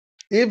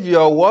If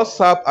your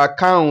WhatsApp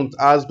account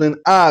has been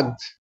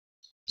hacked,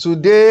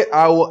 today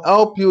I will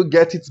help you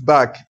get it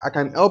back. I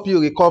can help you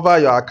recover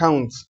your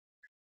account.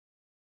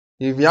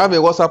 If you have a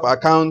WhatsApp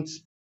account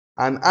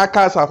and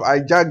hackers have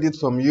hijacked it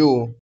from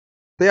you,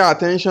 pay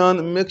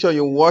attention, make sure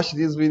you watch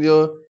this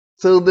video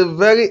till the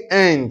very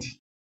end,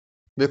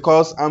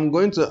 because I'm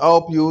going to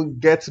help you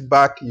get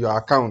back your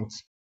account.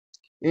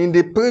 In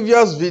the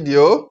previous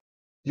video,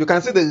 you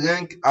can see the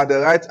link at the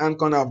right hand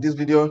corner of this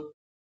video.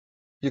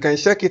 You can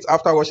check it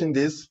after watching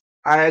this.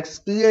 I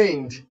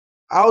explained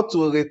how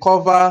to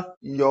recover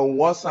your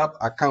WhatsApp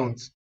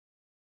account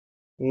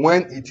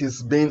when it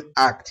is being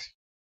hacked.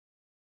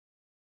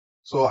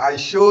 So I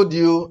showed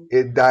you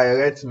a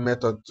direct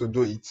method to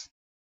do it.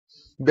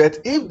 But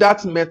if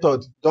that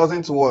method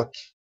doesn't work,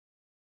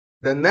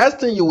 the next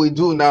thing you will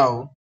do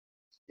now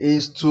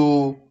is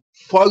to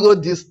follow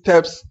these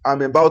steps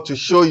I'm about to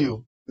show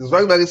you. It's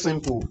very, very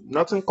simple,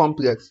 nothing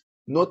complex,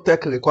 no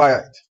tech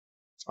required.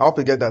 I hope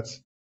you get that.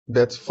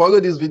 But follow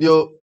this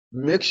video,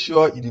 make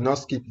sure you do not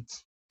skip it.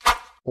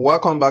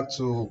 Welcome back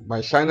to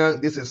my channel.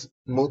 This is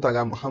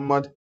Murtala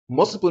Muhammad.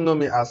 Most people know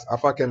me as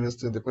Alpha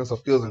Chemistry, the Prince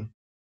of Closing,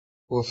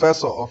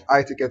 Professor of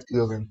High-Ticket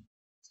Closing.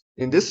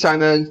 In this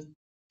channel,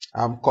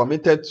 I'm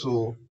committed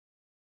to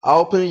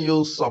helping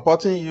you,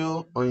 supporting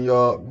you on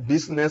your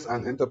business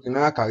and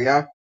entrepreneurial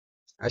career.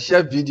 I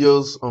share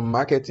videos on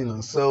marketing,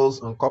 on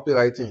sales, on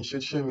copywriting,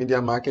 social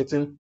media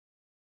marketing,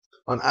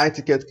 on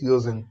high-ticket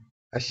closing.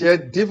 I share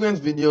different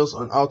videos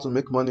on how to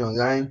make money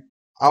online,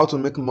 how to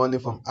make money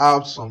from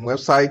apps, from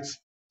websites.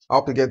 I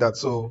hope you get that.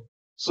 So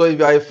if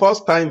you are a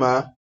first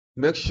timer,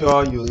 make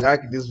sure you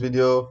like this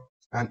video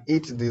and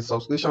hit the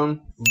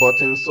subscription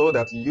button so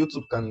that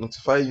YouTube can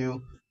notify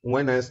you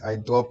when I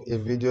drop a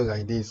video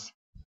like this.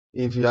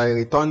 If you are a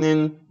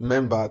returning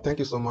member, thank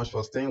you so much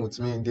for staying with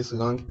me this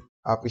long.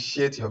 I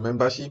appreciate your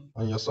membership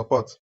and your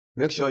support.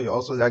 Make sure you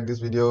also like this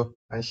video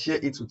and share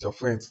it with your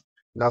friends.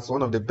 That's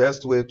one of the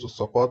best ways to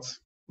support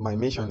my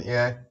mission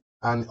here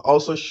and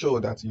also show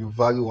that you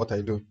value what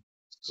I do.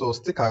 So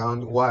stick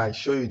around while I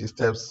show you the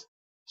steps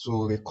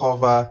to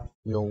recover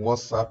your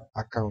WhatsApp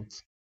account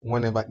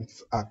whenever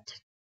it's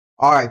hacked.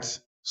 All right,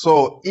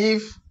 so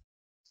if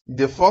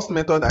the first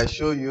method I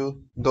show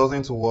you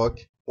doesn't work,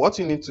 what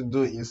you need to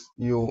do is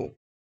you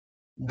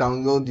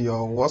download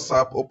your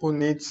WhatsApp,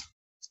 open it.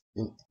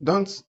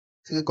 Don't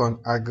click on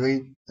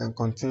agree and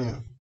continue.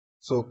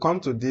 So come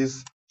to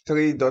this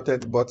three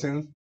dotted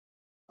button.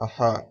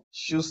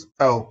 Choose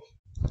help.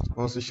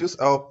 Once you choose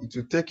help, it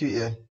will take you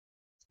here.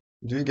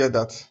 Do you get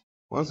that?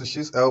 Once you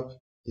choose help,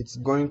 it's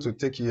going to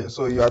take you here.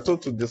 So you are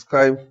told to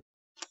describe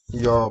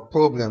your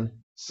problem.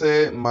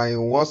 Say my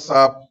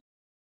WhatsApp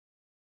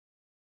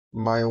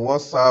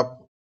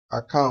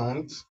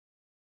account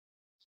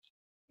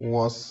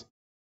was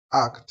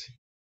hacked.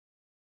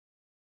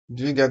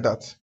 Do you get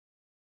that?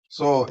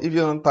 So if you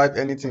don't type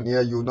anything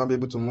here, you will not be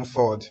able to move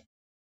forward.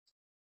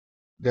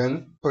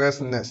 Then press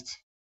next.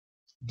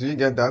 Do you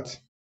get that?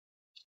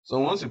 So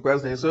once you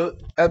press next, so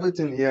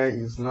everything here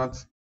is not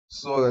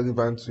so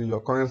relevant to your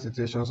current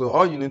situation. So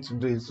all you need to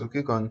do is to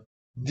click on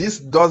this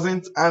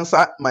doesn't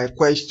answer my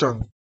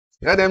question.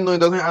 Let them know it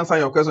doesn't answer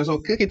your question. So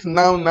click it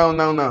now.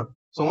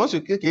 So once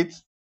you click it,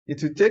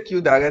 it will take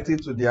you directly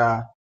to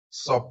their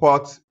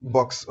support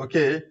box,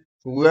 okay,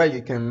 where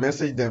you can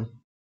message them.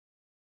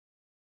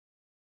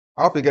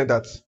 I hope you get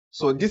that.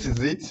 So this is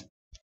it.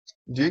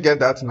 Do you get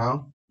that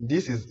now?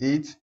 This is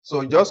it.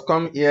 So just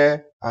come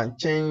here and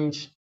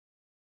change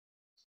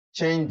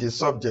the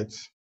subject.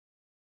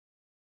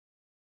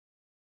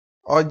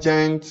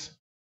 Urgent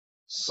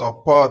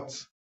support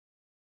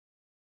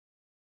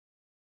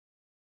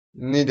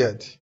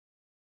needed.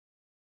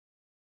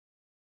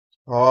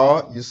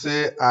 Or you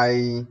say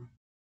I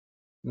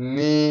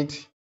need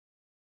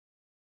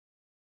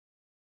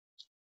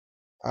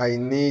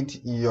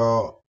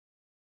your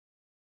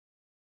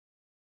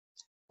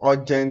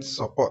urgent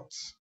support.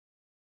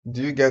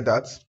 Do you get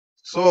that?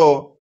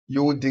 So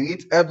you will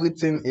delete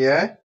everything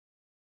here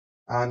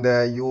and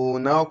you will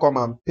now come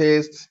and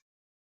paste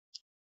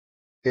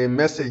a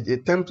message, a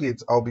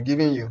template I'll be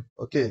giving you.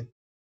 Okay,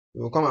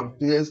 you will come and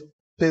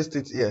paste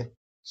it here.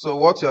 So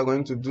what you are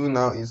going to do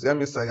now is, let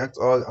me select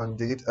all and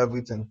delete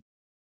everything.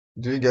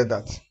 Do you get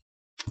that?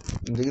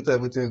 Delete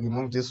everything,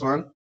 remove this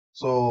one.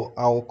 So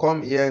I'll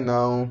come here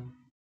now.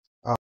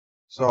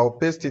 So I'll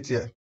paste it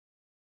here.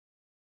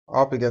 I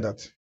hope you get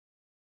that.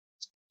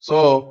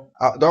 So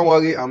don't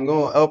worry, I'm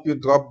going to help you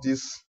drop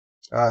this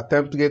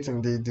template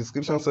in the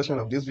description section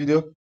of this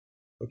video.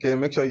 Okay,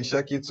 make sure you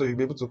check it so you'll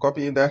be able to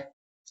copy it there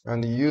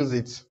and use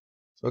it.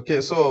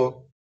 Okay,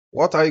 so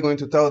what are you going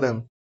to tell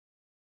them?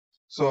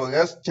 So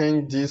let's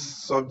change this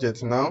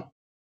subject now.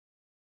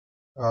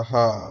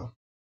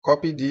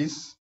 Copy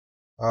this.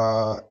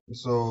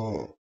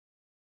 So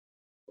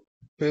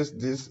paste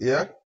this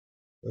here.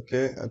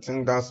 Okay, I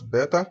think that's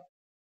better.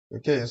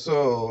 Okay,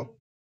 so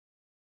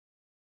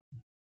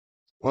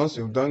once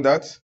you've done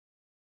that,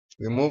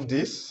 remove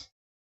this.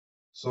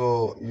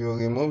 So you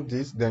remove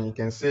this, then you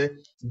can say,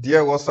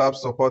 dear WhatsApp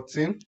support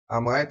team,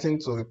 I'm writing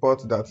to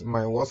report that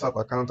my WhatsApp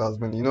account has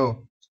been,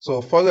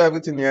 So follow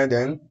everything here,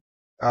 then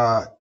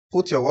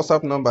put your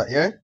WhatsApp number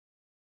here,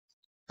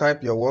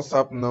 type your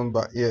WhatsApp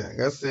number here.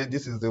 Let's say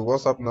this is the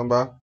WhatsApp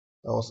number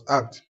that was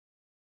hacked.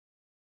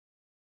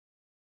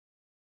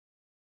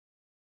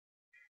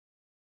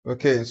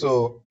 Okay,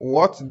 so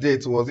what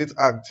date was it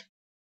hacked?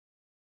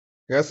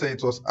 Let's say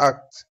it was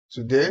hacked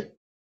today,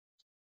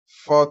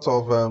 4th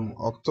of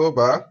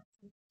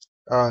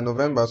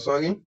November,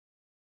 sorry.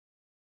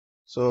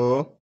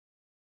 So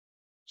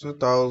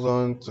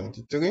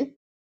 2023.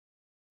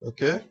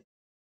 Okay.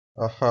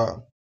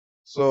 Aha.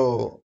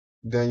 So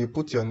then you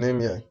put your name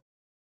here.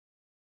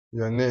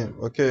 Your name,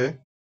 okay.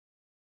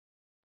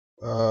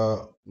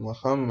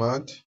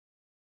 Muhammad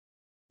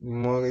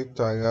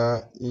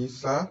Moritara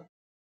Isa.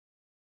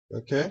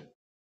 Okay.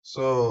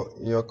 So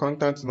your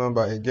contact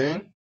number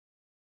again,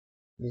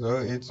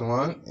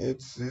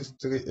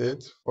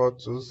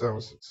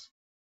 08186384276.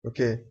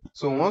 Okay.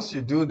 So once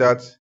you do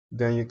that,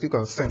 then you click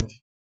on send.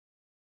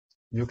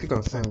 You click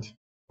on send.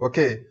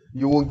 Okay.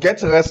 You will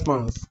get a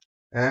response.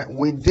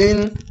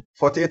 Within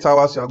 48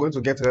 hours, you are going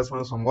to get a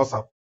response from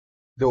WhatsApp.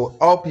 They will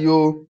help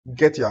you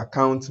get your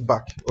account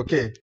back.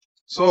 Okay.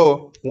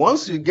 So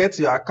once you get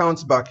your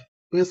account back,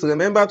 please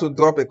remember to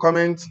drop a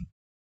comment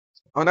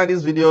under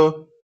this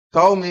video.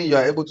 Tell me you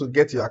are able to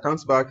get your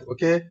account back,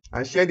 okay?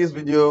 And share this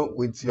video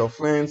with your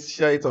friends.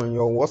 Share it on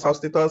your WhatsApp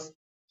status.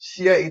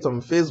 Share it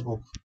on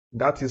Facebook.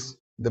 That is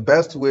the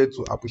best way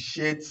to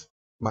appreciate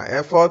my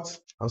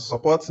efforts and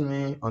support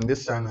me on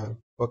this channel.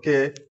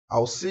 Okay,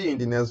 I'll see you in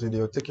the next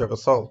video. Take care of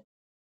yourself.